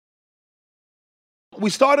we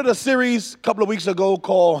started a series a couple of weeks ago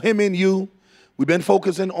called Him in You. We've been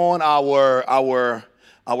focusing on our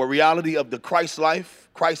reality of the Christ life,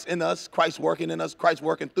 Christ in us, Christ working in us, Christ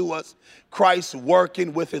working through us, Christ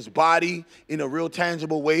working with his body in a real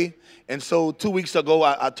tangible way. And so 2 weeks ago,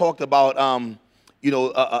 I talked about,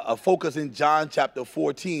 a focus in John chapter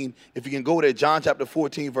 14. If you can go there, John chapter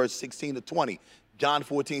 14, verse 16 to 20. John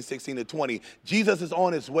 14, 16 to 20. Jesus is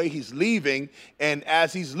on his way. He's leaving. And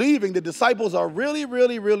as he's leaving, the disciples are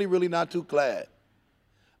really not too glad.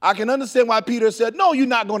 I can understand why Peter said, no, you're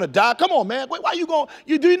not going to die. Come on, man. Wait, why you going?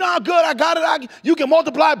 You do know how good I got it. You can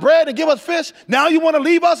multiply bread and give us fish. Now you want to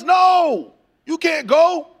leave us? No, you can't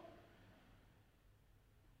go.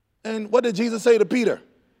 And what did Jesus say to Peter?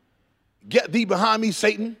 Get thee behind me,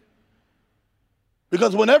 Satan.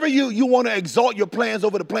 Because whenever you want to exalt your plans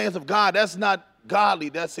over the plans of God, that's not godly,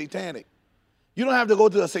 that's satanic. You don't have to go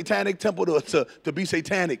to a satanic temple to be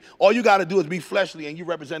satanic. All you got to do is be fleshly, and you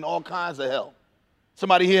represent all kinds of hell.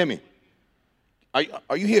 Somebody hear me?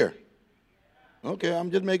 Are you here? Okay, I'm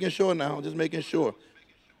just making sure now. I'm just making sure.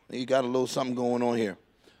 You got a little something going on here.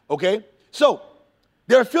 Okay? So,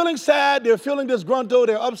 they're feeling sad, they're feeling disgruntled,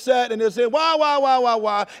 they're upset, and they're saying,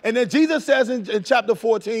 why? And then Jesus says in chapter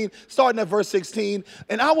 14, starting at verse 16,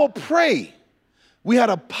 and I will pray. We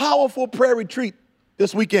had a powerful prayer retreat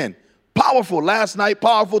this weekend. Powerful last night,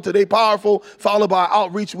 powerful today, powerful, followed by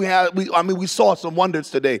outreach. We saw some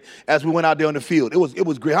wonders today as we went out there on the field. It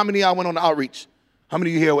was great. How many of y'all went on the outreach? How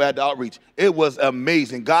many of you here were at the outreach? It was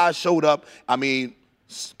amazing. God showed up.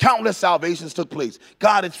 Countless salvations took place.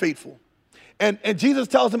 God is faithful. And Jesus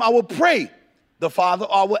tells him, I will pray the Father,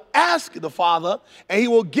 or I will ask the Father, and he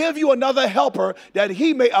will give you another helper that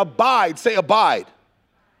he may abide. Say abide.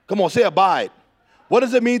 Come on, say abide. What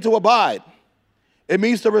does it mean to abide? It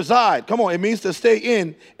means to reside. Come on, it means to stay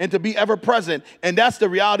in and to be ever present. And that's the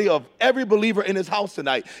reality of every believer in his house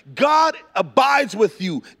tonight. God abides with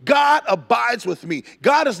you. God abides with me.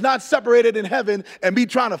 God is not separated in heaven and me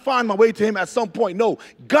trying to find my way to him at some point. No,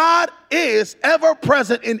 God is ever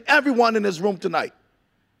present in everyone in this room tonight.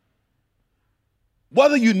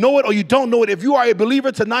 Whether you know it or you don't know it, if you are a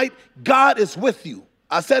believer tonight, God is with you.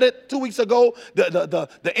 I said it 2 weeks ago.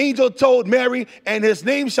 The angel told Mary, and his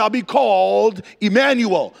name shall be called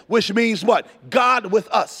Emmanuel, which means what? God with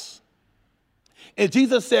us. And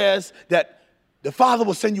Jesus says that the Father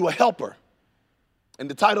will send you a helper. And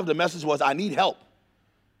the title of the message was, I need help.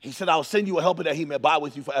 He said, I'll send you a helper that he may abide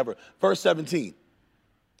with you forever. Verse 17.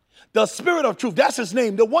 The Spirit of truth, that's his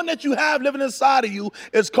name. The one that you have living inside of you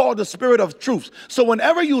is called the Spirit of truth. So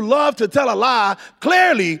whenever you love to tell a lie,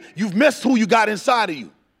 clearly you've missed who you got inside of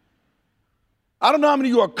you. I don't know how many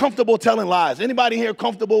of you are comfortable telling lies. Anybody here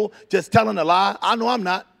comfortable just telling a lie? I know I'm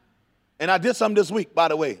not. And I did something this week, by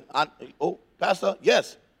the way. Pastor?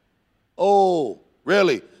 Yes. Oh,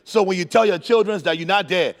 really? So when you tell your children that you're not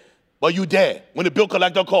dead, but you dead, when the bill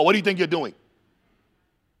collector call, what do you think you're doing?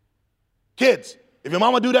 Kids. If your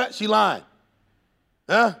mama do that, she lying.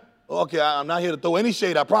 Huh? Okay, I'm not here to throw any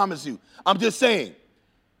shade, I promise you. I'm just saying,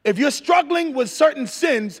 if you're struggling with certain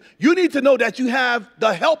sins, you need to know that you have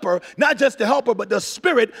the helper, not just the helper, but the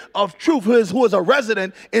Spirit of truth who is a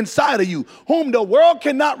resident inside of you, whom the world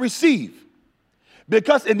cannot receive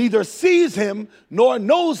because it neither sees him nor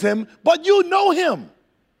knows him, but you know him.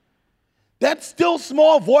 That still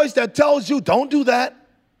small voice that tells you, don't do that.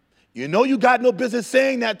 You know you got no business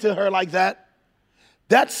saying that to her like that.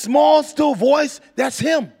 That small, still voice, that's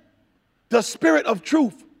him, the Spirit of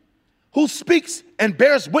truth, who speaks and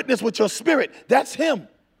bears witness with your spirit. That's him.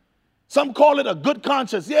 Some call it a good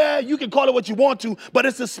conscience. Yeah, you can call it what you want to, but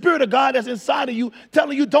it's the Spirit of God that's inside of you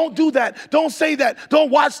telling you, don't do that, don't say that,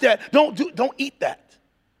 don't watch that, don't eat that.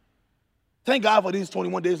 Thank God for these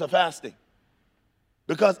 21 days of fasting,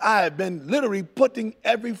 because I have been literally putting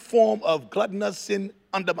every form of gluttonous sin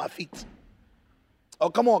under my feet. Oh,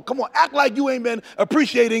 come on. Act like you ain't been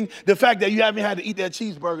appreciating the fact that you haven't had to eat that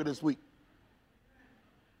cheeseburger this week.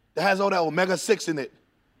 That has all that omega-6 in it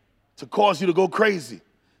to cause you to go crazy.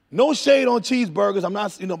 No shade on cheeseburgers. I'm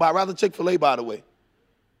not, but I'd rather Chick-fil-A, by the way.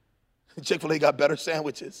 Chick-fil-A got better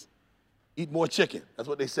sandwiches. Eat more chicken. That's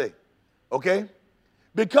what they say. Okay?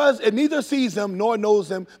 Because it neither sees him nor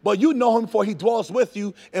knows him, but you know him, for he dwells with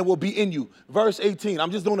you and will be in you. Verse 18.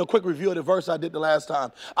 I'm just doing a quick review of the verse I did the last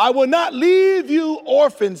time. I will not leave you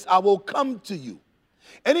orphans. I will come to you.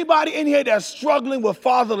 Anybody in here that's struggling with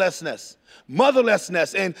fatherlessness,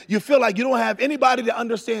 motherlessness, and you feel like you don't have anybody that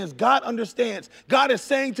understands, God understands. God is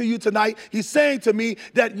saying to you tonight, he's saying to me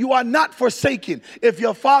that you are not forsaken. If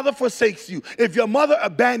your father forsakes you, if your mother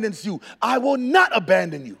abandons you, I will not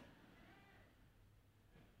abandon you.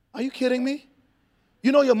 Are you kidding me?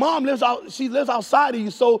 You know, your mom she lives outside of you,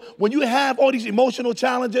 so when you have all these emotional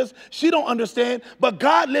challenges, she don't understand, but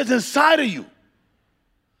God lives inside of you.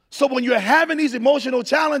 So when you're having these emotional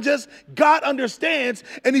challenges, God understands,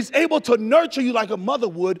 and he's able to nurture you like a mother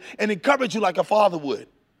would and encourage you like a father would.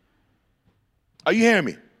 Are you hearing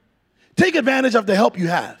me? Take advantage of the help you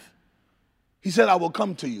have. He said, I will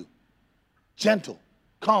come to you, gentle,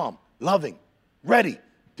 calm, loving, ready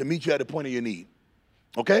to meet you at the point of your need.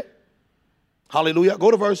 Okay? Hallelujah.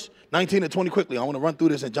 Go to verse 19 and 20 quickly. I want to run through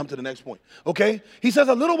this and jump to the next point. Okay? He says,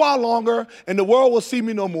 a little while longer, and the world will see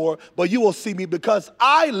me no more, but you will see me because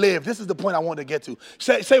I live. This is the point I want to get to.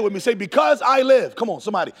 Say it with me. Say, because I live. Come on,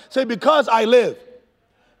 somebody. Say, because I live.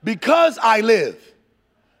 Because I live,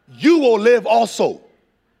 you will live also.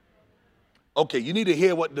 Okay, you need to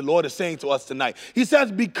hear what the Lord is saying to us tonight. He says,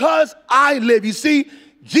 because I live. You see,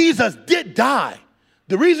 Jesus did die.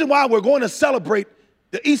 The reason why we're going to celebrate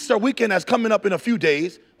the Easter weekend that's coming up in a few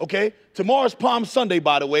days, okay? Tomorrow's Palm Sunday,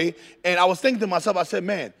 by the way. And I was thinking to myself, I said,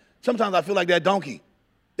 man, sometimes I feel like that donkey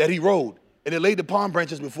that he rode and it laid the palm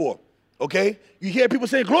branches before, okay? You hear people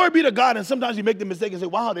say, glory be to God, and sometimes you make the mistake and say,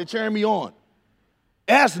 wow, they're cheering me on.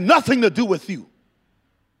 It has nothing to do with you.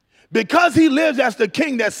 Because he lives as the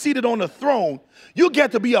king that's seated on the throne, you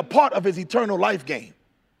get to be a part of his eternal life game.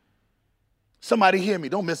 Somebody hear me.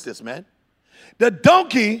 Don't miss this, man. The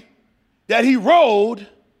donkey that he rode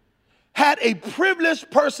had a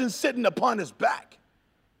privileged person sitting upon his back.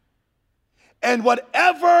 And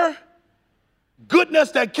whatever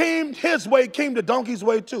goodness that came his way came the donkey's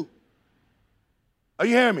way too. Are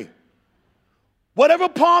you hearing me? Whatever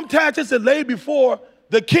palm branches that laid before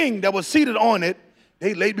the king that was seated on it,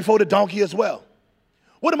 they laid before the donkey as well.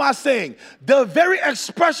 What am I saying? The very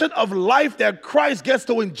expression of life that Christ gets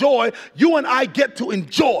to enjoy, you and I get to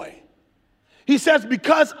enjoy. He says,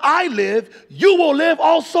 because I live, you will live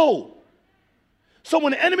also. So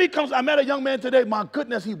when the enemy comes, I met a young man today, my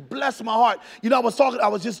goodness, he blessed my heart. You know, I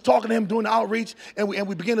was just talking to him doing the outreach, and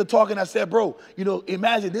we began to talk, and I said, bro, you know,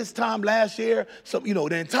 imagine this time last year,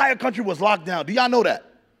 the entire country was locked down. Do y'all know that?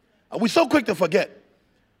 We're so quick to forget.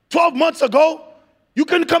 12 months ago, you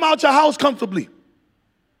couldn't come out your house comfortably.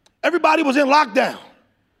 Everybody was in lockdown,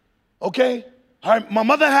 okay? My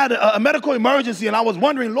mother had a medical emergency, and I was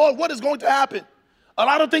wondering, Lord, what is going to happen? A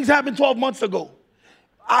lot of things happened 12 months ago.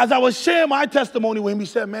 As I was sharing my testimony with him, he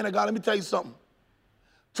said, man of God, let me tell you something.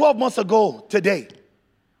 12 months ago today,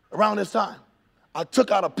 around this time, I took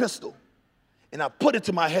out a pistol, and I put it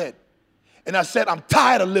to my head, and I said, I'm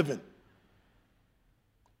tired of living.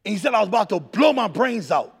 And he said I was about to blow my brains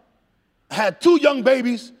out. I had 2 young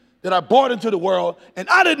babies that I brought into the world, and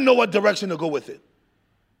I didn't know what direction to go with it.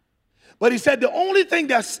 But he said the only thing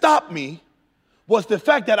that stopped me was the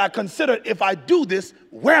fact that I considered, if I do this,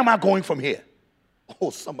 where am I going from here?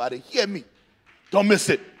 Oh, somebody hear me. Don't miss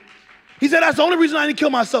it. He said that's the only reason I didn't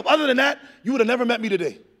kill myself. Other than that, you would have never met me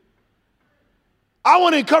today. I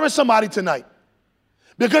want to encourage somebody tonight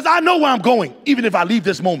because I know where I'm going, even if I leave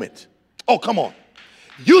this moment. Oh, come on.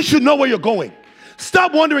 You should know where you're going.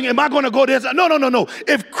 Stop wondering, am I going to go there? No.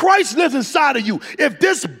 If Christ lives inside of you, if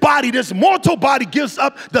this body, this mortal body gives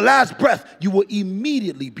up the last breath, you will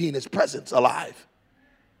immediately be in his presence alive.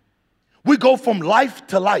 We go from life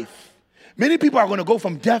to life. Many people are going to go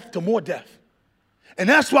from death to more death. And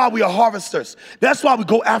that's why we are harvesters. That's why we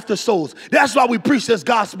go after souls. That's why we preach this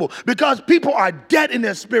gospel. Because people are dead in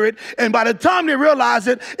their spirit. And by the time they realize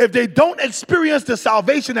it, if they don't experience the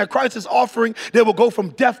salvation that Christ is offering, they will go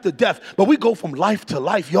from death to death. But we go from life to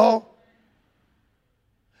life, y'all.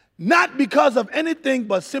 Not because of anything,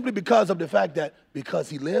 but simply because of the fact that because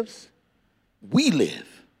he lives, we live.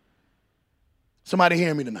 Somebody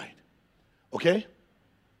hear me tonight. Okay?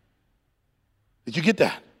 Did you get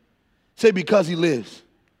that? Say, because he lives,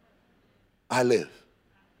 I live.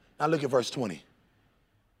 Now look at verse 20.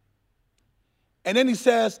 And then he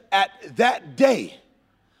says, at that day,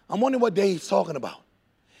 I'm wondering what day he's talking about.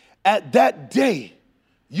 At that day,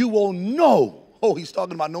 you will know, oh, he's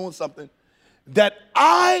talking about knowing something, that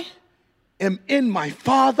I am in my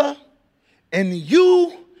Father, and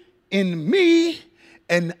you in me,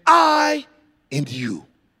 and I in you.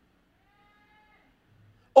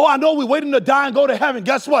 Oh, I know we're waiting to die and go to heaven.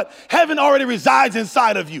 Guess what? Heaven already resides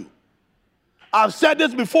inside of you. I've said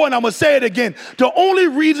this before and I'm going to say it again. The only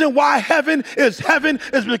reason why heaven is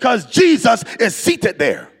because Jesus is seated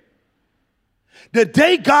there. The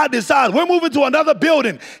day God decides we're moving to another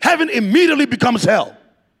building, heaven immediately becomes hell.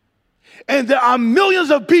 And there are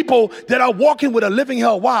millions of people that are walking with a living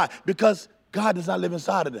hell. Why? Because God does not live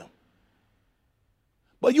inside of them.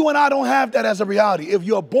 But you and I don't have that as a reality. If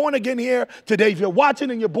you're born again here today, if you're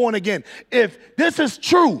watching and you're born again, if this is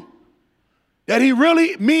true, that he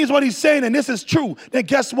really means what he's saying, and this is true, then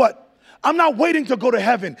guess what? I'm not waiting to go to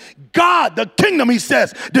heaven. God, the kingdom, he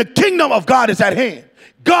says, the kingdom of God is at hand.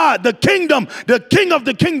 God, the kingdom, the king of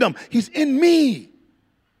the kingdom, he's in me.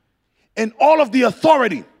 And all of the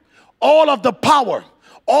authority, all of the power,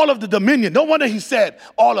 all of the dominion. No wonder he said,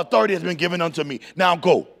 all authority has been given unto me. Now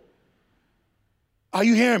go. Are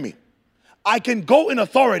you hearing me? I can go in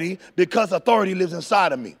authority because authority lives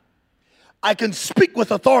inside of me. I can speak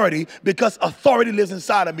with authority because authority lives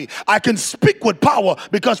inside of me. I can speak with power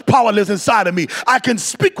because power lives inside of me. I can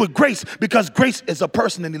speak with grace because grace is a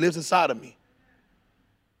person and he lives inside of me.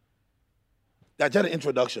 That's just an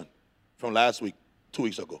introduction from last week, 2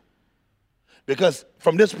 weeks ago. Because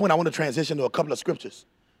from this point, I want to transition to a couple of scriptures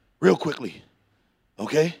real quickly,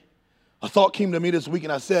 okay? A thought came to me this week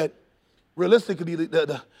and I said, realistically,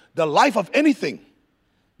 the life of anything,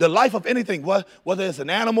 whether it's an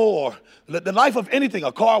animal or the life of anything,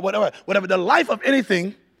 a car, whatever, the life of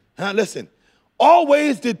anything, listen,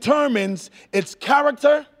 always determines its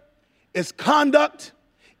character, its conduct,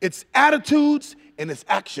 its attitudes, and its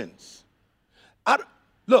actions.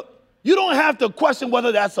 Look, you don't have to question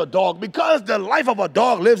whether that's a dog because the life of a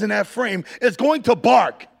dog lives in that frame. It's going to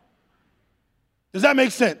bark. Does that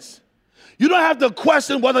make sense? You don't have to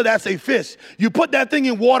question whether that's a fish. You put that thing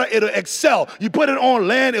in water, it'll excel. You put it on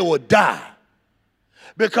land, it will die.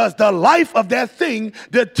 Because the life of that thing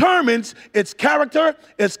determines its character,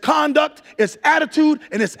 its conduct, its attitude,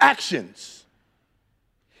 and its actions.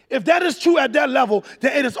 If that is true at that level,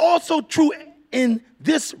 then it is also true in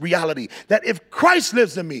this reality, that if Christ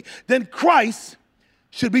lives in me, then Christ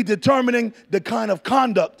should be determining the kind of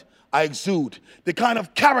conduct I exude, the kind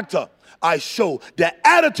of character I show, the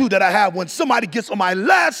attitude that I have when somebody gets on my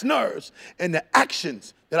last nerves, and the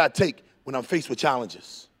actions that I take when I'm faced with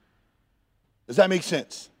challenges. Does that make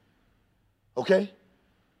sense? Okay?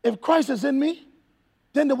 If Christ is in me,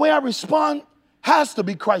 then the way I respond has to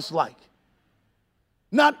be Christ-like.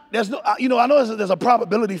 I know there's a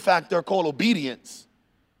probability factor called obedience.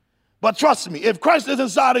 But trust me, if Christ is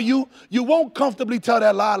inside of you, you won't comfortably tell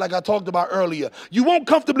that lie like I talked about earlier. You won't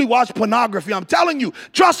comfortably watch pornography. I'm telling you,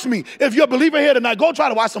 trust me, if you're a believer here tonight, go try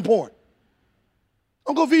to watch some porn.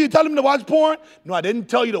 Don't go for you tell him to watch porn. No, I didn't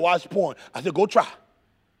tell you to watch porn. I said, go try.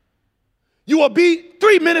 You will be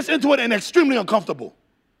 3 minutes into it and extremely uncomfortable.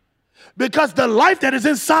 Because the life that is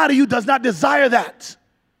inside of you does not desire that.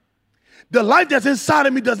 The life that's inside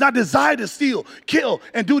of me does not desire to steal, kill,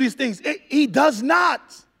 and do these things. He does not.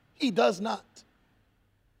 He does not.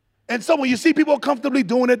 And so when you see people comfortably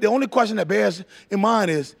doing it, the only question that bears in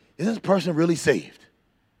mind is this person really saved?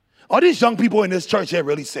 Are these young people in this church here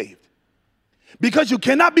really saved? Because you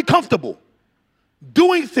cannot be comfortable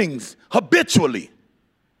doing things habitually,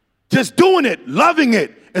 just doing it, loving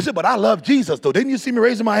it, and say, but I love Jesus, though. Didn't you see me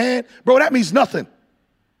raising my hand? Bro, that means nothing.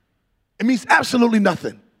 It means absolutely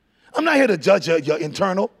nothing. I'm not here to judge your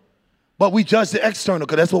internal, but we judge the external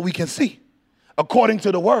because that's what we can see according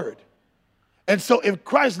to the word. And so if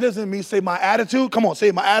Christ lives in me, say my attitude, come on,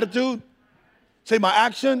 say my attitude, say my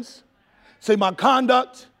actions, say my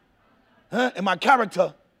conduct, and my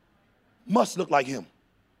character must look like him.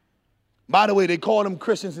 By the way, they called them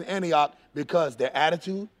Christians in Antioch because their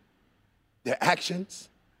attitude, their actions,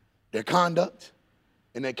 their conduct,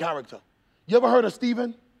 and their character. You ever heard of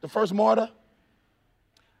Stephen, the first martyr?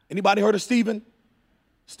 Anybody heard of Stephen?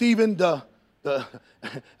 Stephen, I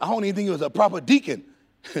don't even think he was a proper deacon.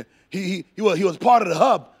 he was part of the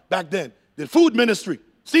hub back then, the food ministry.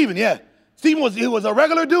 Stephen, yeah. Stephen was a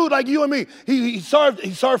regular dude like you and me. He served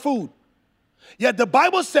food. Yet the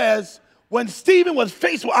Bible says when Stephen was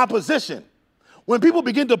faced with opposition, when people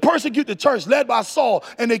began to persecute the church led by Saul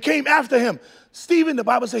and they came after him, Stephen, the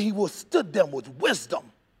Bible says he withstood them with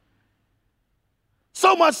wisdom.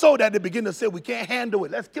 So much so that they begin to say, we can't handle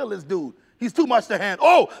it. Let's kill this dude. He's too much to handle.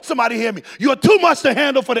 Oh, somebody hear me. You're too much to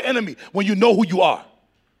handle for the enemy when you know who you are.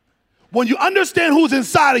 When you understand who's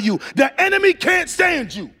inside of you, the enemy can't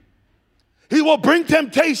stand you. He will bring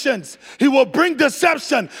temptations. He will bring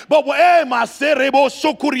deception. But when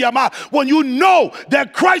you know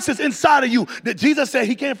that Christ is inside of you, that Jesus said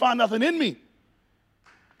he can't find nothing in me,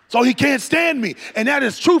 so he can't stand me. And that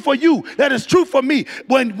is true for you. That is true for me.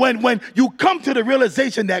 When you come to the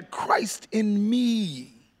realization that Christ in me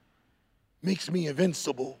makes me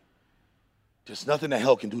invincible, there's nothing that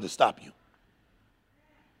hell can do to stop you.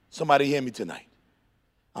 Somebody hear me tonight.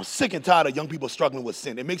 I'm sick and tired of young people struggling with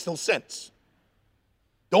sin. It makes no sense.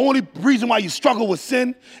 The only reason why you struggle with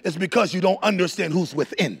sin is because you don't understand who's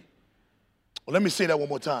within. Well, let me say that one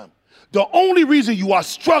more time. The only reason you are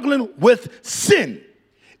struggling with sin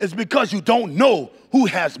is because you don't know who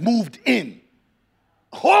has moved in.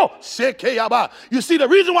 Oh, shekeyaba. You see, the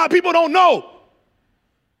reason why people don't know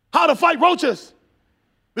how to fight roaches,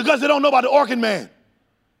 because they don't know about the Orkin man.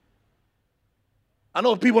 I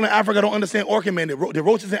know people in Africa don't understand Orkin man. The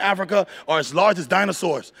roaches in Africa are as large as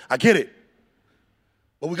dinosaurs. I get it.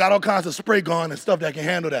 But we got all kinds of spray gun and stuff that can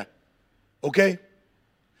handle that. Okay?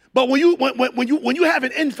 But when you have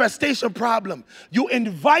an infestation problem, you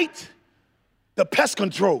invite the pest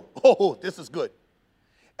control. Oh, this is good.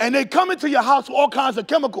 And they come into your house with all kinds of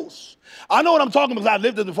chemicals. I know what I'm talking about because I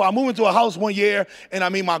lived it before. I moved into a house one year, and I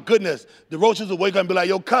mean, my goodness, the roaches would wake up and be like,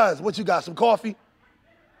 yo, cuz, what you got, some coffee?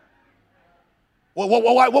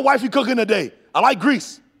 What wife you cooking today? I like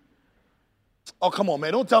grease. Oh, come on,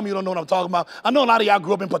 man. Don't tell me you don't know what I'm talking about. I know a lot of y'all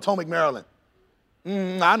grew up in Potomac, Maryland.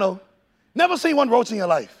 I know. Never seen one roach in your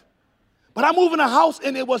life. But I moved in a house,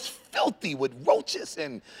 and it was filthy with roaches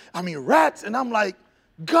and, rats. And I'm like,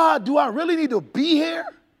 God, do I really need to be here?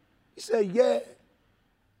 He said, yeah. I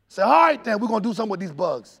said, all right, then, we're going to do something with these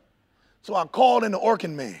bugs. So I called in the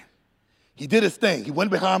Orkin man. He did his thing. He went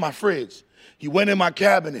behind my fridge. He went in my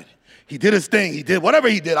cabinet. He did his thing. He did whatever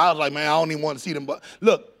he did. I was like, man, I don't even want to see them. But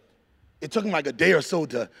look, it took him like a day or so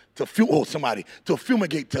to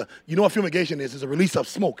fumigate. You know what fumigation is? It's a release of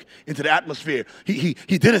smoke into the atmosphere. He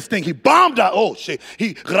did his thing. He bombed out. Oh, shit.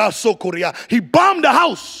 He bombed the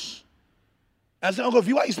house. I said, Uncle,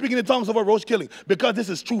 why are you speaking in tongues over roach killing? Because this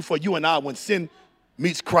is true for you and I when sin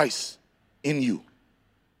meets Christ in you.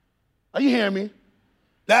 Are you hearing me?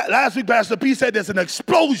 Last week, Pastor P said there's an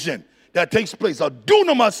explosion that takes place, a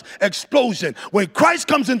dunamis explosion. When Christ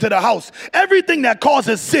comes into the house, everything that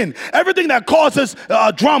causes sin, everything that causes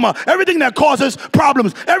drama, everything that causes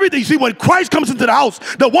problems, everything. You see, when Christ comes into the house,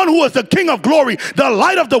 the one who is the King of glory, the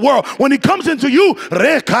light of the world, when he comes into you,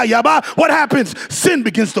 what happens? Sin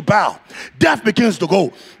begins to bow. Death begins to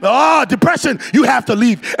go. Depression, you have to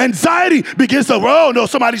leave. Anxiety begins to, oh no,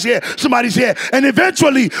 somebody's here. And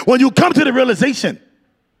eventually, when you come to the realization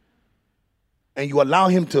and you allow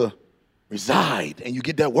him to reside and you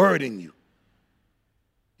get that word in you,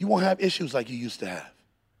 you won't have issues like you used to have.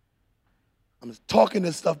 I'm talking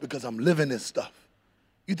this stuff because I'm living this stuff.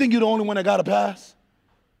 You think you're the only one that got a pass?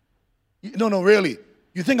 No, really.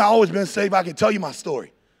 You think I've always been saved? I can tell you my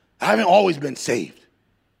story. I haven't always been saved.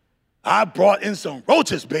 I brought in some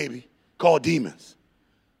roaches, baby, called demons.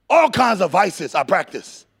 All kinds of vices I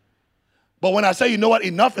practice. But when I say, you know what,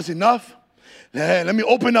 enough is enough, let me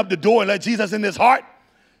open up the door and let Jesus in this heart.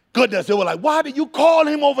 Goodness, they were like, why did you call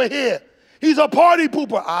him over here? He's a party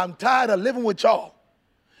pooper. I'm tired of living with y'all.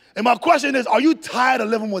 And my question is, are you tired of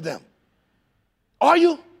living with them? Are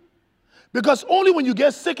you? Because only when you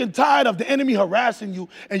get sick and tired of the enemy harassing you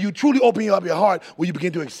and you truly open up your heart will you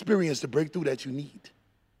begin to experience the breakthrough that you need.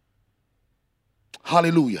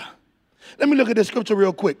 Hallelujah. Let me look at this scripture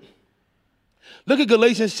real quick. Look at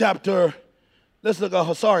Galatians chapter, let's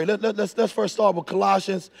first start with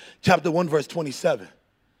Colossians chapter 1, verse 27.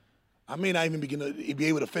 I may not even be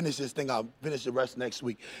able to finish this thing. I'll finish the rest next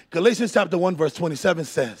week. Galatians chapter 1, verse 27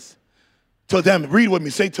 says, to them, read with me,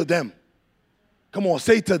 say to them. Come on,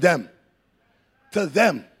 say to them. To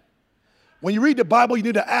them. When you read the Bible, you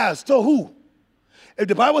need to ask, to who? If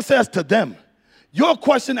the Bible says to them, your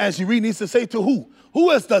question as you read needs to say to who?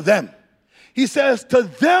 Who is the them? He says, to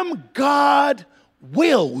them God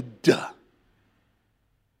willed.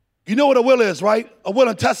 You know what a will is, right? A will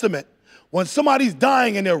and testament. When somebody's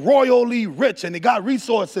dying and they're royally rich and they got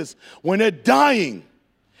resources, when they're dying,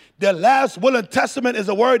 their last will and testament is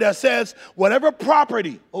a word that says, whatever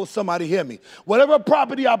property, oh, somebody hear me, whatever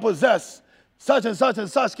property I possess, such and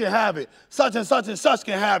such can have it. Such and such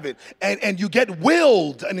can have it. And you get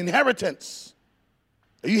willed an inheritance.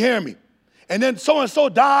 Are you hearing me? And then so-and-so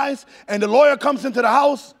dies and the lawyer comes into the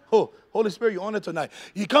house. Oh, Holy Spirit, you're on it tonight.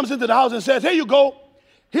 He comes into the house and says, here you go.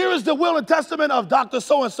 Here is the will and testament of Dr.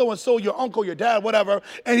 So-and-so and so, your uncle, your dad, whatever.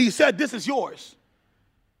 And he said, this is yours.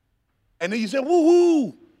 And then you say,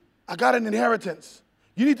 woo-hoo, I got an inheritance.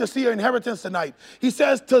 You need to see your inheritance tonight. He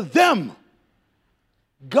says, to them,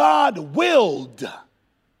 God willed,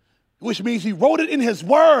 which means he wrote it in his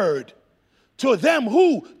word. To them,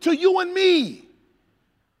 who? To you and me.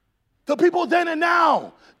 To people then and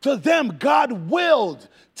now. To them, God willed.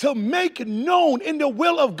 To make known in the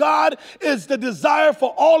will of God is the desire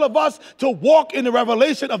for all of us to walk in the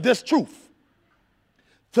revelation of this truth.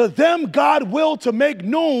 To them, God willed to make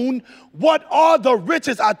known what are the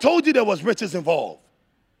riches. I told you there was riches involved.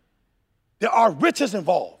 There are riches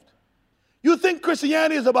involved. You think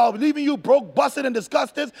Christianity is about leaving you broke, busted, and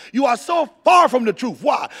disgusted? You are so far from the truth.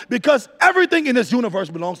 Why? Because everything in this universe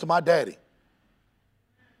belongs to my daddy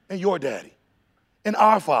and your daddy and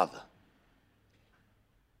our Father.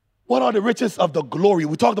 What are the riches of the glory?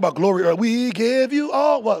 We talked about glory earlier. We give you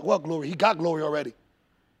all. What glory? He got glory already.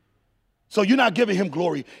 So you're not giving him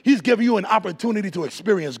glory. He's giving you an opportunity to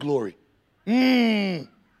experience glory.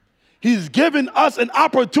 He's given us an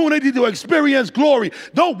opportunity to experience glory.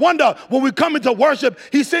 No wonder when we come into worship,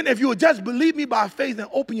 he said, if you would just believe me by faith and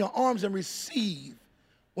open your arms and receive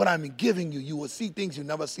what I'm giving you, you will see things you've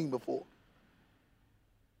never seen before.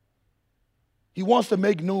 He wants to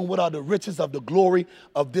make known what are the riches of the glory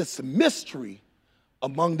of this mystery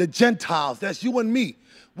among the Gentiles. That's you and me.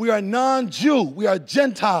 We are non-Jew. We are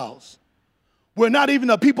Gentiles. We're not even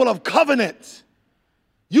a people of covenant.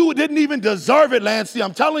 You didn't even deserve it, Lancey.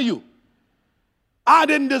 I'm telling you. I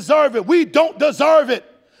didn't deserve it. We don't deserve it.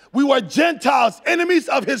 We were Gentiles, enemies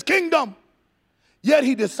of his kingdom. Yet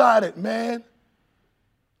he decided, man,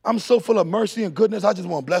 I'm so full of mercy and goodness, I just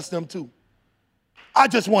want to bless them too. I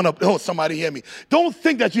just want to, oh, somebody hear me. Don't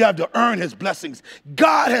think that you have to earn his blessings.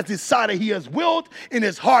 God has decided, he has willed in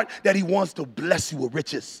his heart that he wants to bless you with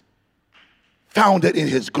riches, founded in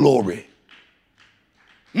his glory.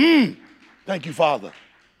 Thank you, Father.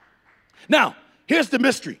 Now, here's the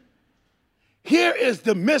mystery. Here is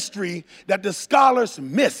the mystery that the scholars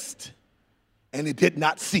missed and they did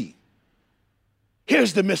not see.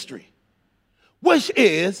 Here's the mystery, which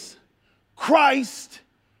is Christ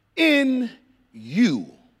in you,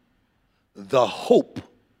 the hope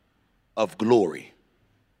of glory.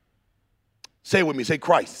 Say it with me. Say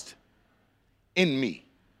Christ in me,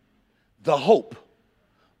 the hope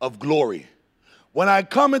of glory. When I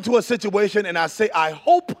come into a situation and I say, I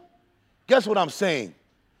hope, guess what I'm saying?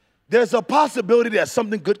 There's a possibility that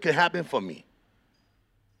something good could happen for me.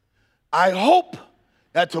 I hope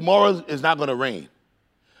that tomorrow is not going to rain,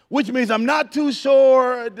 which means I'm not too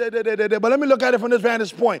sure, but let me look at it from this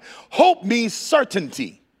vantage point. Hope means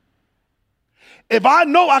certainty. If I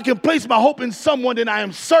know I can place my hope in someone, then I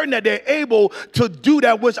am certain that they're able to do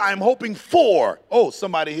that which I am hoping for. Oh,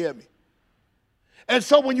 somebody hear me. And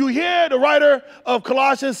so when you hear the writer of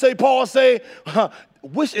Colossians Paul say,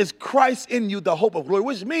 which is Christ in you, the hope of glory,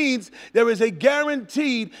 which means there is a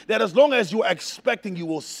guarantee that as long as you are expecting, you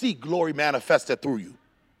will see glory manifested through you.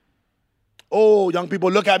 Oh, young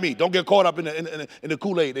people, look at me. Don't get caught up in the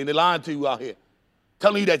Kool-Aid and they're lying to you out here,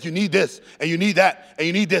 telling you that you need this and you need that and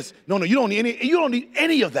you need this. No, you don't need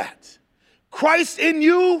any of that. Christ in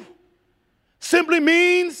you simply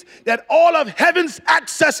means that all of heaven's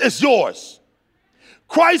access is yours.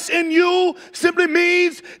 Christ in you simply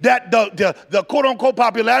means that the quote-unquote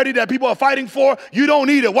popularity that people are fighting for, you don't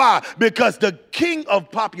need it. Why? Because the king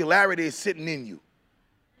of popularity is sitting in you.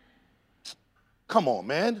 Come on,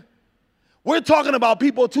 man. We're talking about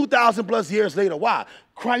people 2,000 plus years later. Why?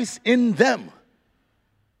 Christ in them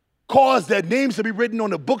caused their names to be written on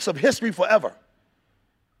the books of history forever.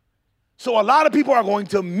 So a lot of people are going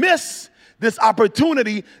to miss this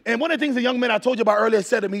opportunity. And one of the things the young man I told you about earlier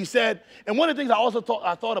said to me, he said, and one of the things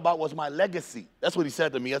I thought about was my legacy. That's what he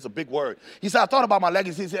said to me. That's a big word. He said, I thought about my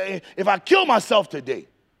legacy. He said, hey, if I kill myself today,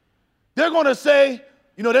 they're going to say,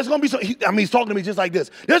 you know, there's going to be some, he's talking to me just like this.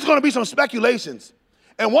 There's going to be some speculations.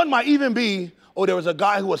 And one might even be, oh, there was a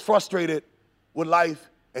guy who was frustrated with life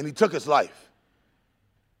and he took his life.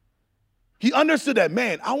 He understood that,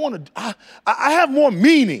 man, I have more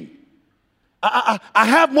meaning. I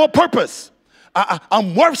have more purpose.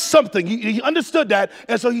 I'm worth something. He understood that.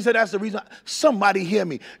 And so he said, that's the reason. Somebody hear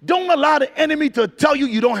me. Don't allow the enemy to tell you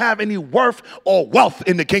you don't have any worth or wealth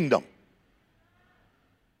in the kingdom.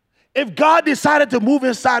 If God decided to move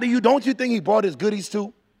inside of you, don't you think he brought his goodies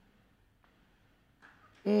too?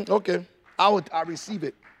 Okay, I receive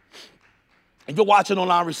it. If you're watching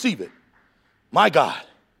online, receive it. My God.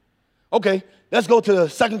 Okay, let's go to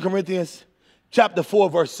 2 Corinthians chapter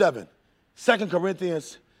 4, verse 7. 2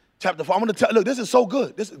 Corinthians chapter 4. I'm going to tell, look, this is so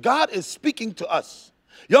good. God is speaking to us.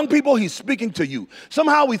 Young people, he's speaking to you.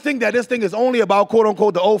 Somehow we think that this thing is only about, quote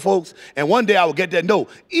unquote, the old folks, and one day I will get that. No,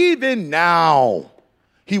 even now,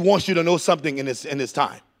 he wants you to know something in this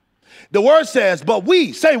time. The word says, but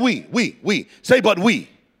we, say we, say but we.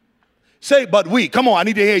 Say but we. Come on, I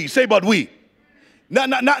need to hear you. Say but we. Not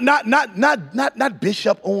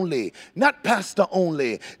bishop only, not pastor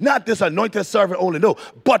only, not this anointed servant only. No,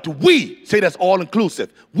 but we. Say that's all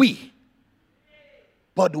inclusive. We.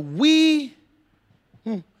 But we.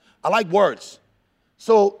 I like words.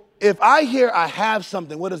 So if I hear I have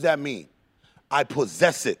something, what does that mean? I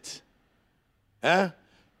possess it.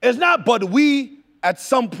 It's not but we at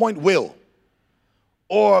some point will,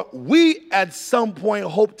 or we at some point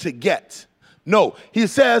hope to get. No, he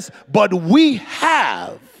says, but we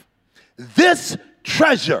have this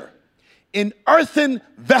treasure in earthen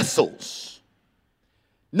vessels.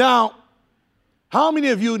 Now, How many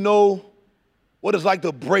of you know what it's like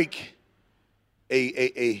to break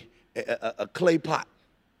a clay pot?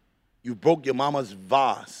 You broke your mama's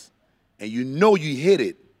vase, and you know you hit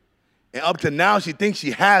it. And up to now, she thinks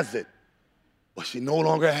she has it, but she no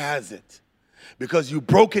longer has it because you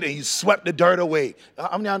broke it and you swept the dirt away.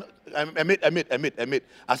 Admit.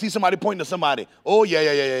 I see somebody pointing to somebody. Oh,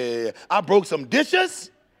 yeah. I broke some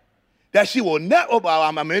dishes that she will never,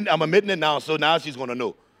 I'm admitting it now, so now she's going to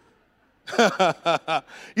know.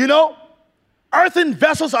 You know, earthen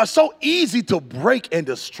vessels are so easy to break and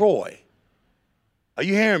destroy. Are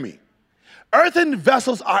you hearing me? Earthen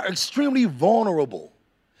vessels are extremely vulnerable.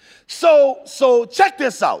 So check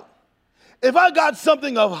this out. If I got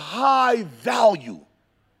something of high value,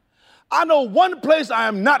 I know one place I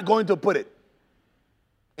am not going to put it: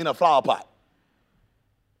 in a flower pot,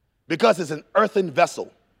 because it's an earthen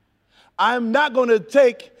vessel. I'm not going to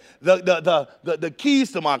take the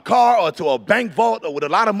keys to my car or to a bank vault or with a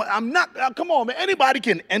lot of money. I'm not. Come on, man. Anybody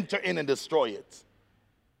can enter in and destroy it.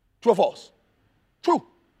 True or false? True.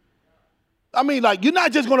 I mean, like, you're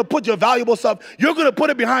not just going to put your valuable stuff. You're going to put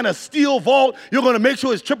it behind a steel vault. You're going to make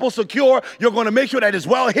sure it's triple secure. You're going to make sure that it's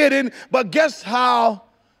well hidden. But guess how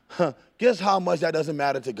much that doesn't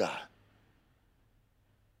matter to God?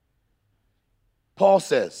 Paul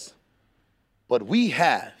says, but we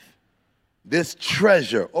have this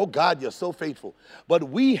treasure. Oh, God, you're so faithful. But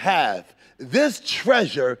we have this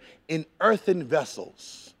treasure in earthen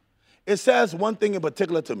vessels. It says one thing in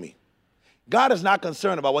particular to me. God is not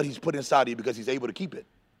concerned about what he's put inside of you because he's able to keep it.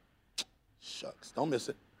 Shucks, don't miss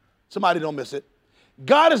it. Somebody don't miss it.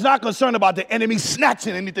 God is not concerned about the enemy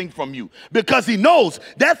snatching anything from you because he knows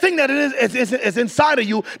that thing that is inside of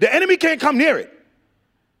you, the enemy can't come near it.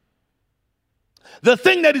 The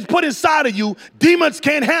thing that he's put inside of you, demons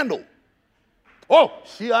can't handle. Oh,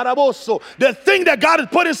 the thing that God has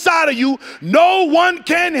put inside of you, no one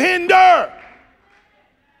can hinder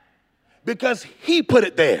because he put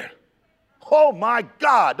it there. Oh my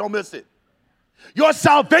God, don't miss it. Your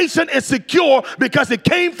salvation is secure because it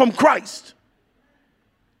came from Christ.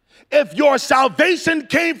 If your salvation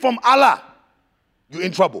came from Allah, you're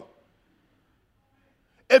in trouble.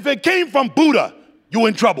 If it came from Buddha, you're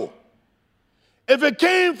in trouble. If it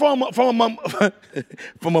came from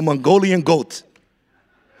a Mongolian goat,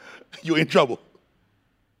 you're in trouble.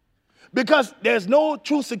 Because there's no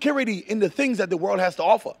true security in the things that the world has to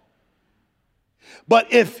offer.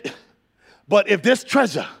 But if this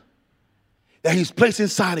treasure that he's placed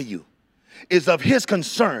inside of you is of his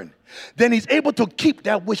concern, then he's able to keep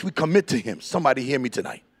that which we commit to him. Somebody hear me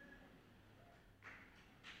tonight.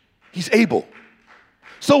 He's able.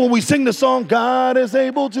 So when we sing the song, God is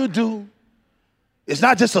able to do, it's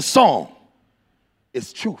not just a song,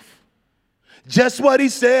 it's truth. Just what he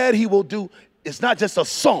said he will do. It's not just a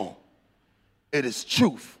song, it is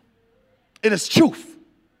truth. It is truth.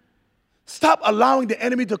 Stop allowing the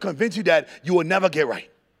enemy to convince you that you will never get right.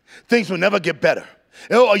 Things will never get better.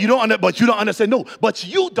 Oh, you don't understand. No, but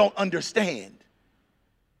you don't understand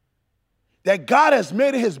that God has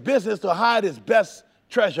made it his business to hide his best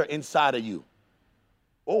treasure inside of you.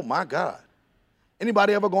 Oh my God.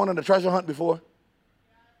 Anybody ever gone on a treasure hunt before?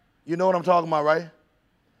 You know what I'm talking about, right?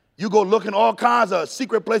 You go looking all kinds of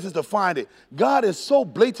secret places to find it. God is so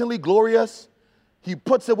blatantly glorious, he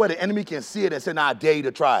puts it where the enemy can see it and say, I dare you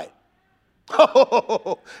to try it.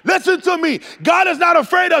 Listen to me. God is not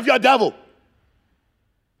afraid of your devil.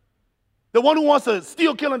 The one who wants to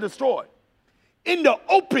steal, kill, and destroy. In the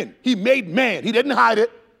open, he made man. He didn't hide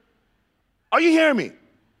it. Are you hearing me?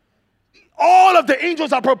 All of the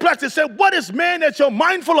angels are perplexed and said, what is man that you're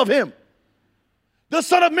mindful of him? The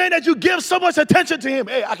Son of Man that you give so much attention to him.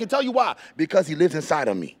 Hey, I can tell you why. Because he lives inside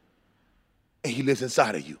of me. And he lives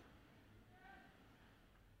inside of you.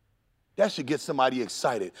 That should get somebody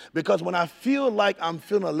excited. Because when I feel like I'm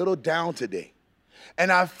feeling a little down today,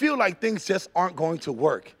 and I feel like things just aren't going to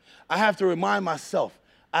work, I have to remind myself,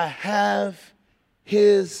 I have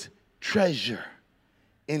his treasure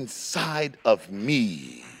inside of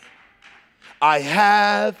me. I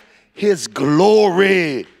have his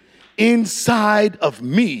glory inside of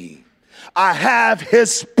me. I have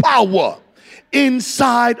his power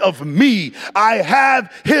inside of me. I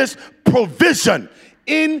have his provision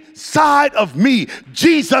inside of me.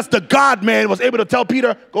 Jesus, the God-man, was able to tell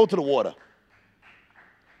Peter, go to the water.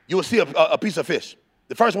 You will see a piece of fish.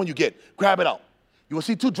 The first one you get, grab it out. You will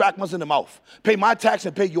see 2 drachmas in the mouth. Pay my tax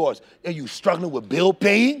and pay yours. And you struggling with bill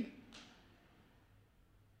paying?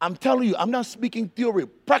 I'm telling you, I'm not speaking theory,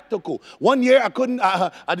 practical. One year I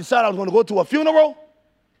decided I was going to go to a funeral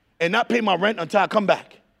and not pay my rent until I come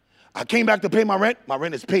back. I came back to pay my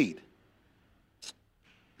rent is paid.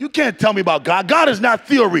 You can't tell me about God. God is not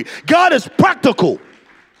theory. God is practical.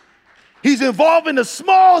 He's involved in the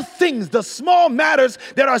small things, the small matters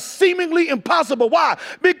that are seemingly impossible. Why?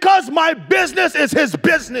 Because my business is his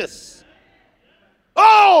business.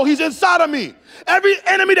 Oh, he's inside of me. Every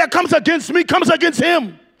enemy that comes against me comes against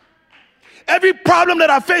him. Every problem that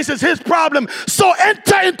I face is his problem. So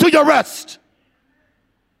enter into your rest.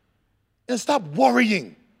 And stop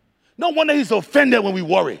worrying. No wonder he's offended when we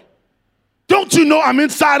worry. Don't you know I'm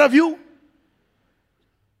inside of you?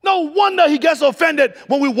 No wonder he gets offended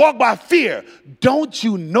when we walk by fear. Don't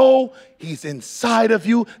you know he's inside of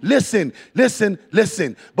you? Listen, listen,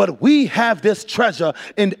 listen. But we have this treasure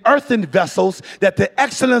in earthen vessels, that the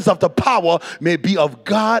excellence of the power may be of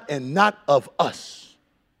God and not of us.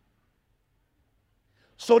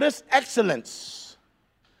 So this excellence,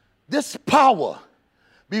 this power,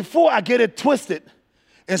 before I get it twisted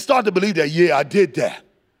and start to believe that, yeah, I did that.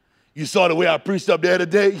 You saw the way I preached up there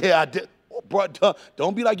today? Yeah, I did. Oh, bro,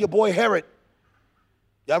 don't be like your boy Herod.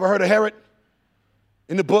 You ever heard of Herod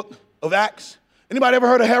in the book of Acts? Anybody ever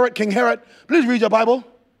heard of Herod, King Herod? Please read your Bible.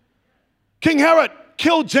 King Herod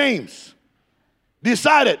killed James.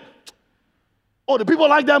 Decided, oh, the people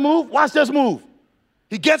like that move? Watch this move.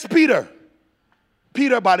 He gets Peter.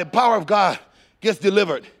 Peter, by the power of God, gets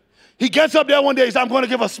delivered. He gets up there one day, he says, I'm going to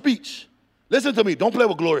give a speech. Listen to me, don't play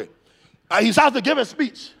with glory. He's out to give a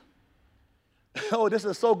speech. Oh, this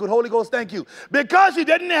is so good. Holy Ghost, thank you. Because he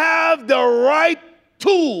didn't have the right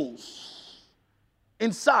tools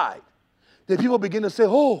inside, the people begin to say,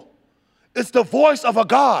 oh, it's the voice of a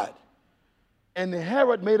God. And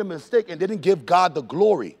Herod made a mistake and didn't give God the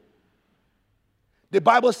glory. The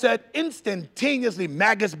Bible said instantaneously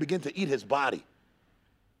maggots began to eat his body.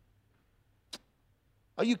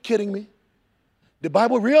 Are you kidding me? The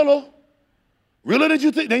Bible real, though? Realer than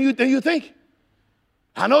you think?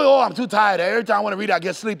 I know, oh, I'm too tired. Every time I want to read it, I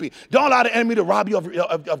get sleepy. Don't allow the enemy to rob you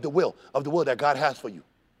of the will that God has for you.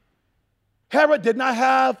 Herod did not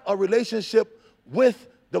have a relationship with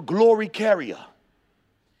the glory carrier.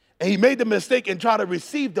 And he made the mistake in trying to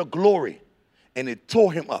receive the glory, and it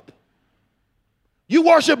tore him up. You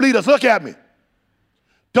worship leaders, look at me.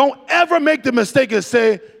 Don't ever make the mistake and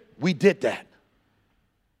say, we did that.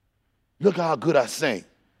 Look how good I sang.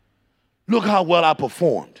 Look how well I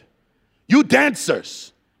performed. You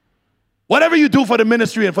dancers, whatever you do for the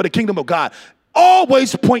ministry and for the kingdom of God,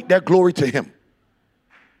 always point that glory to him.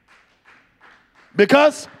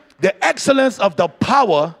 Because the excellence of the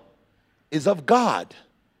power is of God.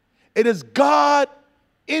 It is God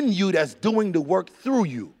in you that's doing the work through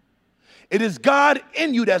you. It is God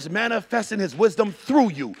in you that's manifesting his wisdom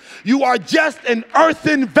through you. You are just an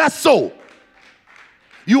earthen vessel.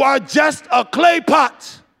 You are just a clay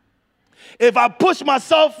pot. If I push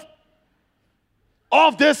myself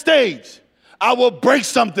off this stage, I will break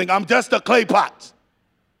something. I'm just a clay pot.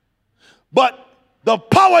 But the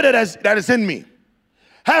power that is in me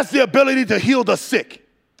has the ability to heal the sick.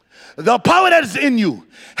 The power that is in you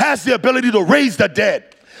has the ability to raise the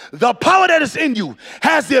dead. The power that is in you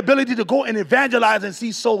has the ability to go and evangelize and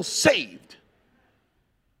see souls saved.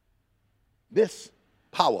 This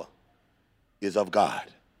power is of God.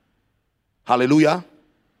 Hallelujah.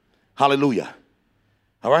 Hallelujah.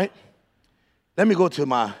 All right? Let me go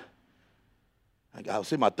to I'll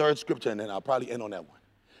say my third scripture, and then I'll probably end on that one.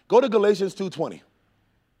 Go to Galatians 2:20.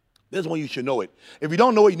 This one you should know it. If you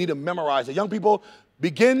don't know it, you need to memorize it. Young people,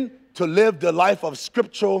 begin to live the life of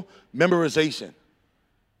scriptural memorization.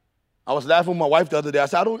 I was laughing with my wife the other day. I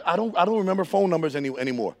said, I don't remember phone numbers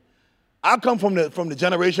anymore. I come from the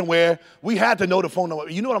generation where we had to know the phone number.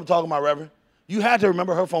 You know what I'm talking about, Reverend? You had to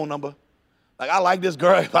remember her phone number. Like, I like this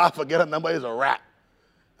girl. If I forget her number, it's a wrap.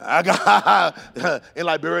 I got in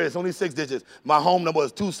Liberia, it's only 6 digits. My home number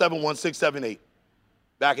is 271678.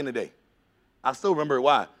 Back in the day. I still remember it.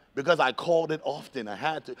 Why? Because I called it often. I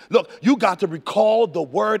had to. Look, you got to recall the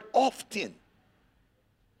word often.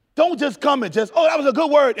 Don't just come and just, oh, that was a good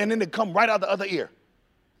word, and then it come right out the other ear.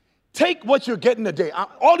 Take what you're getting today.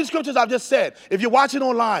 All these scriptures I've just said, if you're watching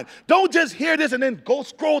online, don't just hear this and then go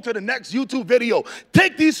scroll to the next YouTube video.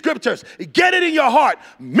 Take these scriptures, get it in your heart,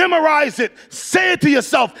 memorize it, say it to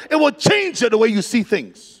yourself. It will change the way you see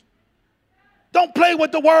things. Don't play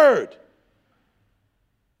with the word.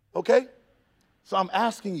 Okay? So I'm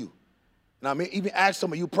asking you, and I may even ask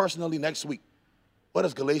some of you personally next week, what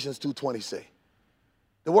does Galatians 2:20 say?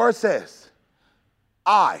 The word says,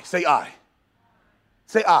 say I.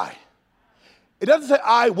 Say I. It doesn't say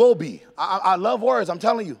I will be. I love words, I'm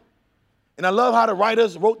telling you. And I love how the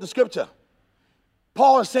writers wrote the scripture.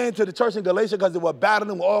 Paul is saying to the church in Galatia, because they were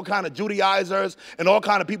battling with all kind of Judaizers and all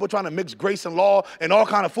kind of people trying to mix grace and law and all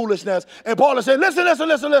kind of foolishness. And Paul is saying,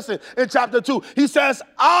 listen. In chapter 2, he says,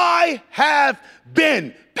 I have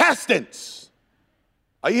been, past tense.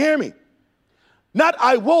 Are you hearing me? Not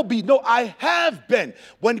I will be, no, I have been.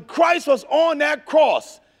 When Christ was on that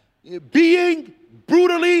cross, being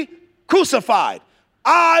brutally crucified,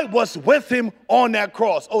 I was with him on that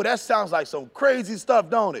cross. Oh, that sounds like some crazy stuff,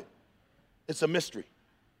 don't it? It's a mystery.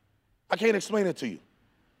 I can't explain it to you.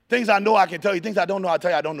 Things I know I can tell you. Things I don't know, I'll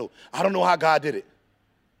tell you I don't know. I don't know how God did it.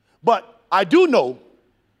 But I do know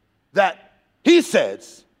that he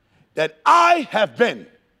says that I have been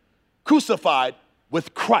crucified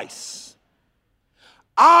with Christ.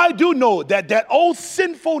 I do know that that old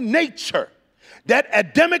sinful nature, that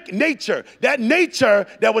Adamic nature, that nature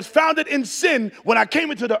that was founded in sin when I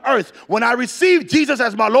came into the earth, when I received Jesus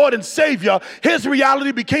as my Lord and Savior, his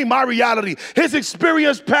reality became my reality. His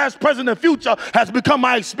experience, past, present, and future, has become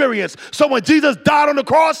my experience. So when Jesus died on the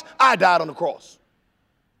cross, I died on the cross.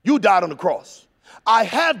 You died on the cross. I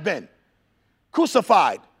have been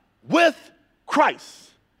crucified with Christ.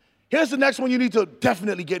 Here's the next one you need to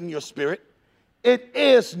definitely get in your spirit. It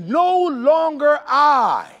is no longer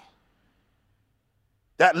I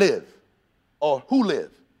that live, or who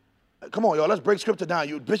live. Come on, y'all, let's break scripture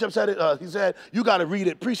down. Bishop said it, he said, you got to read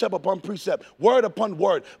it precept upon precept, word upon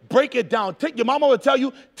word. Break it down. Your mama will tell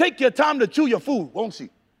you, take your time to chew your food, won't she?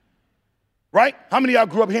 Right? How many of y'all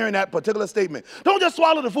grew up hearing that particular statement? Don't just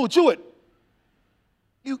swallow the food, chew it.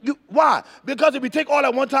 Why? Because if you take all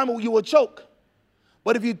at one time, you will choke.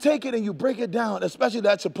 But if you take it and you break it down, especially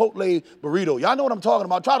that Chipotle burrito, y'all know what I'm talking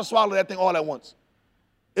about. Try to swallow that thing all at once.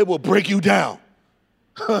 It will break you down.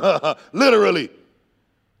 Literally.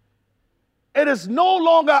 It is no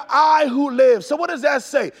longer I who live. So what does that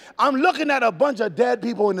say? I'm looking at a bunch of dead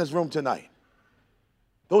people in this room tonight.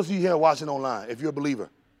 Those of you here watching online, if you're a believer.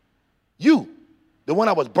 You, the one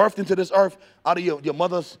that was birthed into this earth out of your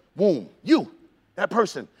mother's womb. You, that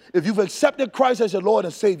person. If you've accepted Christ as your Lord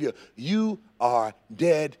and Savior, you are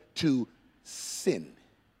dead to sin.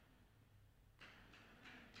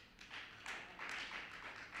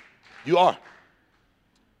 You are.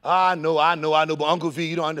 I know, but Uncle V,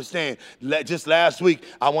 you don't understand. Just last week,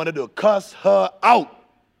 I wanted to cuss her out.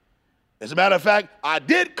 As a matter of fact, I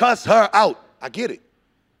did cuss her out. I get it.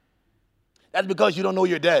 That's because you don't know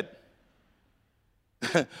you're dead.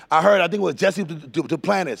 I think it was Jesse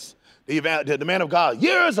Duplantis, the man of God,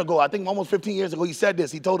 years ago, I think almost 15 years ago, he said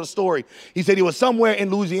this. He told a story. He said he was somewhere in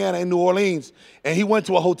Louisiana, in New Orleans, and he went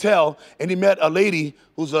to a hotel, and he met a lady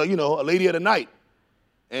who's, a lady of the night.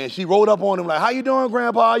 And she rolled up on him like, how you doing,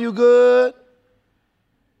 Grandpa? Are you good?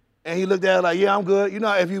 And he looked at her like, yeah, I'm good. You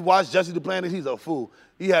know, if you watch Jesse Duplantis, he's a fool.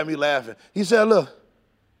 He had me laughing. He said, look,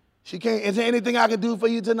 is there anything I can do for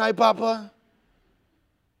you tonight, Papa?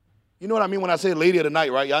 You know what I mean when I say lady of the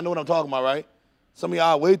night, right? Y'all know what I'm talking about, right? Some of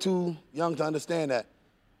y'all are way too young to understand that.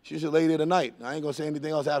 She's a lady of the night. I ain't going to say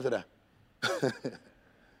anything else after that.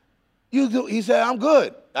 He said, I'm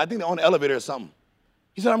good. I think they're on the elevator or something.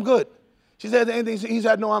 He said, I'm good. She said anything. He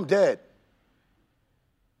said, no, I'm dead.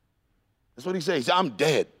 That's what he said. He said, I'm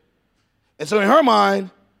dead. And so in her mind,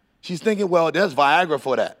 she's thinking, well, there's Viagra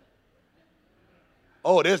for that.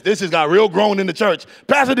 Oh, this has got real grown in the church.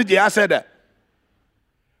 Pastor, I said that.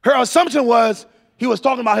 Her assumption was he was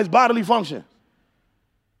talking about his bodily function.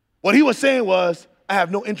 What he was saying was, I have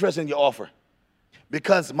no interest in your offer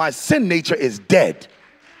because my sin nature is dead.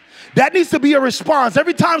 That needs to be a response.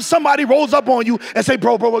 Every time somebody rolls up on you and say,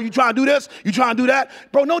 bro, you trying to do this? You trying to do that?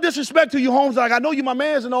 Bro, no disrespect to you, Holmes. Like, I know you my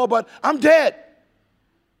mans and all, but I'm dead.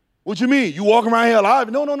 What you mean? You walking around here alive?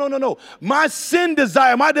 No. My sin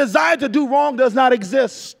desire, my desire to do wrong does not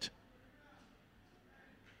exist.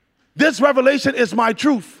 This revelation is my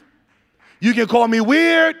truth. You can call me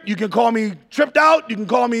weird. You can call me tripped out. You can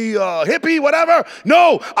call me hippie, whatever.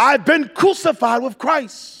 No, I've been crucified with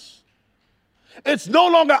Christ. It's no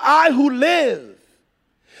longer I who live.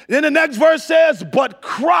 Then the next verse says, but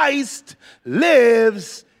Christ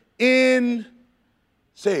lives in,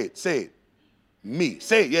 say it, me.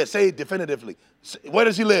 Say it definitively. Where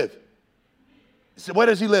does he live? Where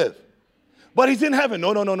does he live? But he's in heaven.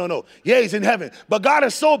 No. Yeah, he's in heaven. But God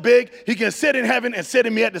is so big, he can sit in heaven and sit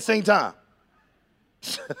in me at the same time.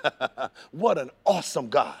 What an awesome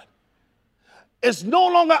God. It's no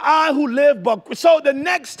longer I who live, but so the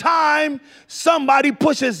next time somebody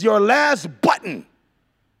pushes your last button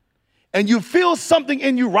and you feel something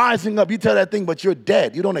in you rising up, you tell that thing, but you're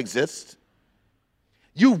dead. You don't exist.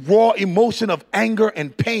 You raw emotion of anger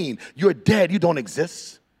and pain. You're dead. You don't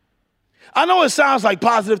exist. I know it sounds like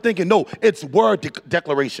positive thinking. No, it's word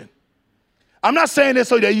declaration. I'm not saying this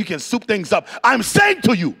so that you can soup things up. I'm saying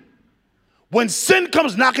to you, when sin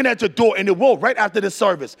comes knocking at your door, and it will right after this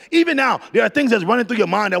service, even now, there are things that's running through your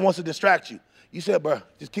mind that wants to distract you. You say, bro,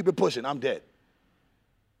 just keep it pushing. I'm dead.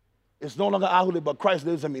 It's no longer I who live, but Christ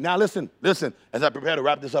lives in me. Now listen, as I prepare to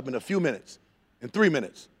wrap this up in a few minutes, in 3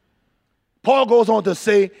 minutes. Paul goes on to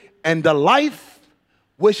say, and the life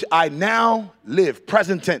which I now live,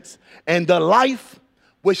 present tense, and the life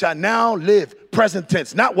which I now live, present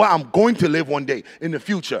tense, not what I'm going to live one day in the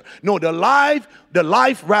future. No, the life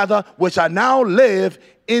rather, which I now live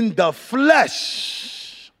in the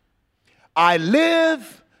flesh. I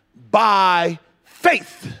live by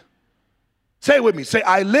faith. Say it with me. Say,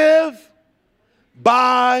 I live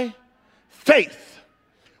by faith.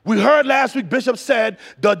 We heard last week, Bishop said,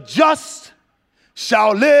 the just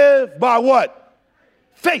shall live by what?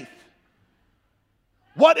 Faith.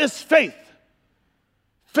 What is faith?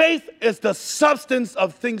 Faith is the substance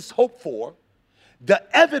of things hoped for, the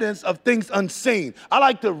evidence of things unseen. I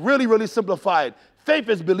like to really, really simplify it. Faith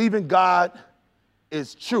is believing God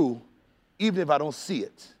is true, even if I don't see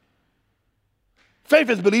it. Faith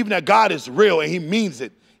is believing that God is real and he means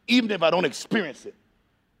it, even if I don't experience it.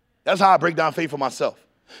 That's how I break down faith for myself.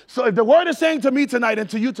 So if the word is saying to me tonight and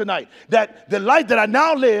to you tonight that the life that I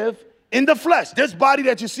now live in the flesh, this body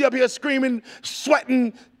that you see up here screaming,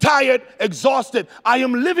 sweating, tired, exhausted, I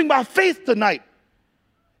am living by faith tonight.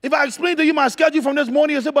 If I explain to you my schedule from this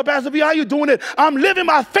morning, you say, but Pastor V, how are you doing it? I'm living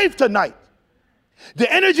by faith tonight. The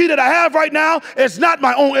energy that I have right now is not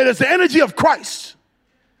my own. It is the energy of Christ.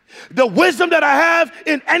 The wisdom that I have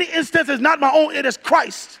in any instance is not my own. It is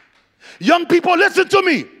Christ. Young people, listen to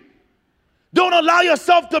me. Don't allow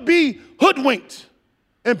yourself to be hoodwinked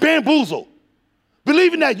and bamboozled,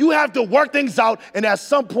 believing that you have to work things out and at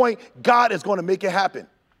some point God is going to make it happen.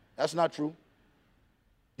 That's not true.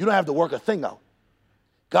 You don't have to work a thing out.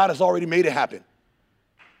 God has already made it happen.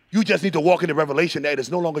 You just need to walk in the revelation that it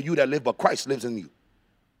is no longer you that live, but Christ lives in you.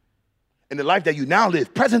 And the life that you now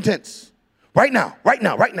live, present tense, right now.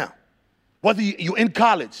 Whether you're in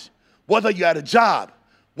college, whether you're at a job,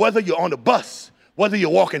 whether you're on the bus, whether you're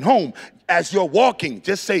walking home, as you're walking,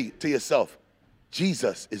 just say to yourself,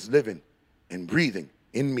 Jesus is living and breathing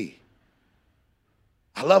in me.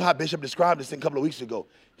 I love how Bishop described this a couple of weeks ago.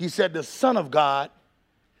 He said the Son of God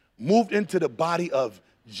moved into the body of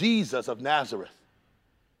Jesus of Nazareth.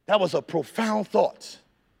 That was a profound thought.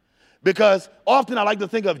 Because often I like to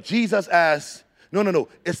think of Jesus as, no.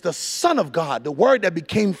 It's the Son of God, the Word that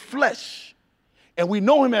became flesh. And we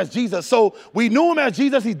know him as Jesus. So we knew him as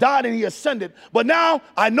Jesus. He died and he ascended. But now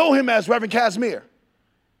I know him as Reverend Casimir.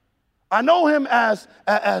 I know him as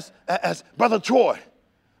Brother Troy.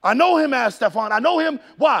 I know him as Stefan. I know him.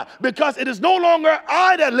 Why? Because it is no longer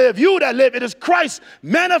I that live, you that live. It is Christ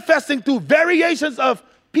manifesting through variations of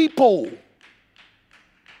people.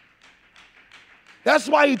 That's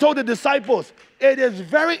why he told the disciples, it is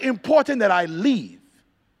very important that I leave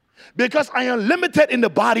because I am limited in the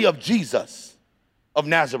body of Jesus of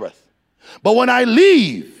Nazareth. But when I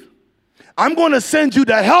leave, I'm going to send you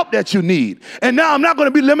the help that you need. And now I'm not going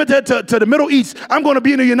to be limited to the Middle East. I'm going to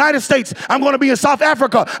be in the United States. I'm going to be in South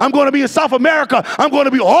Africa. I'm going to be in South America. I'm going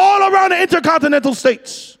to be all around the intercontinental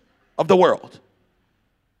states of the world.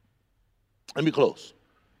 Let me close.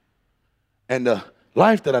 And the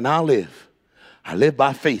life that I now live, I live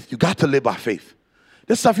by faith. You got to live by faith.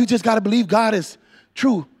 This stuff you just got to believe God is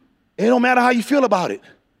true. It don't matter how you feel about it.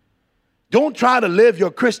 Don't try to live your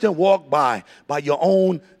Christian walk by your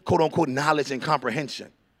own quote-unquote knowledge and comprehension.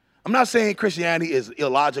 I'm not saying Christianity is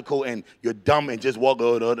illogical and you're dumb and just walk.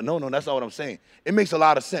 No, that's not what I'm saying. It makes a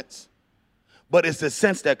lot of sense. But it's the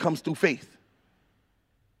sense that comes through faith.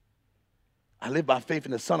 I live by faith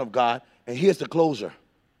in the Son of God. And here's the closure.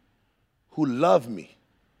 Who loved me.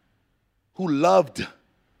 Who loved,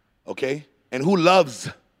 okay? And who loves.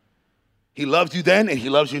 He loved you then and he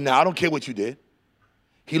loves you now. I don't care what you did.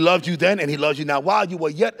 He loved you then and he loves you now. While you were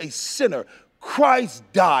yet a sinner, Christ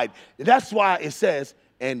died. That's why it says,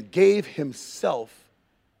 and gave himself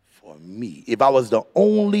for me. If I was the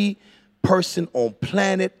only person on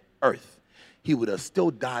planet Earth, he would have still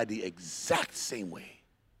died the exact same way.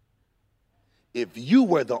 If you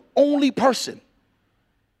were the only person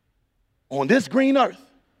on this green earth,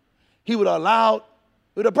 he would have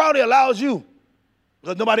probably allowed you,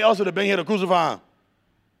 because nobody else would have been here to crucify him.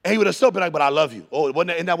 And he would have still been like, but I love you. Oh,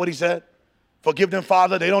 isn't that what he said? Forgive them,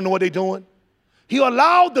 Father. They don't know what they're doing. He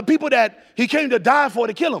allowed the people that he came to die for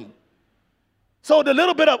to kill him. So the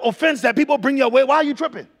little bit of offense that people bring your way, why are you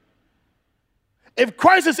tripping? If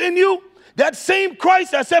Christ is in you, that same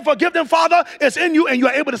Christ that said, forgive them, Father, is in you, and you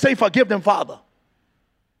are able to say, forgive them, Father.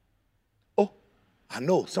 Oh, I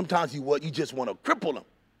know sometimes you just want to cripple them.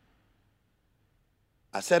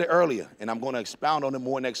 I said it earlier, and I'm going to expound on it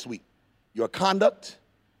more next week. Your conduct,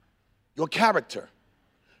 your character,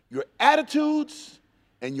 your attitudes,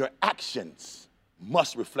 and your actions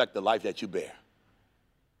must reflect the life that you bear.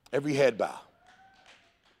 Every head bow,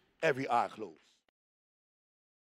 every eye closed.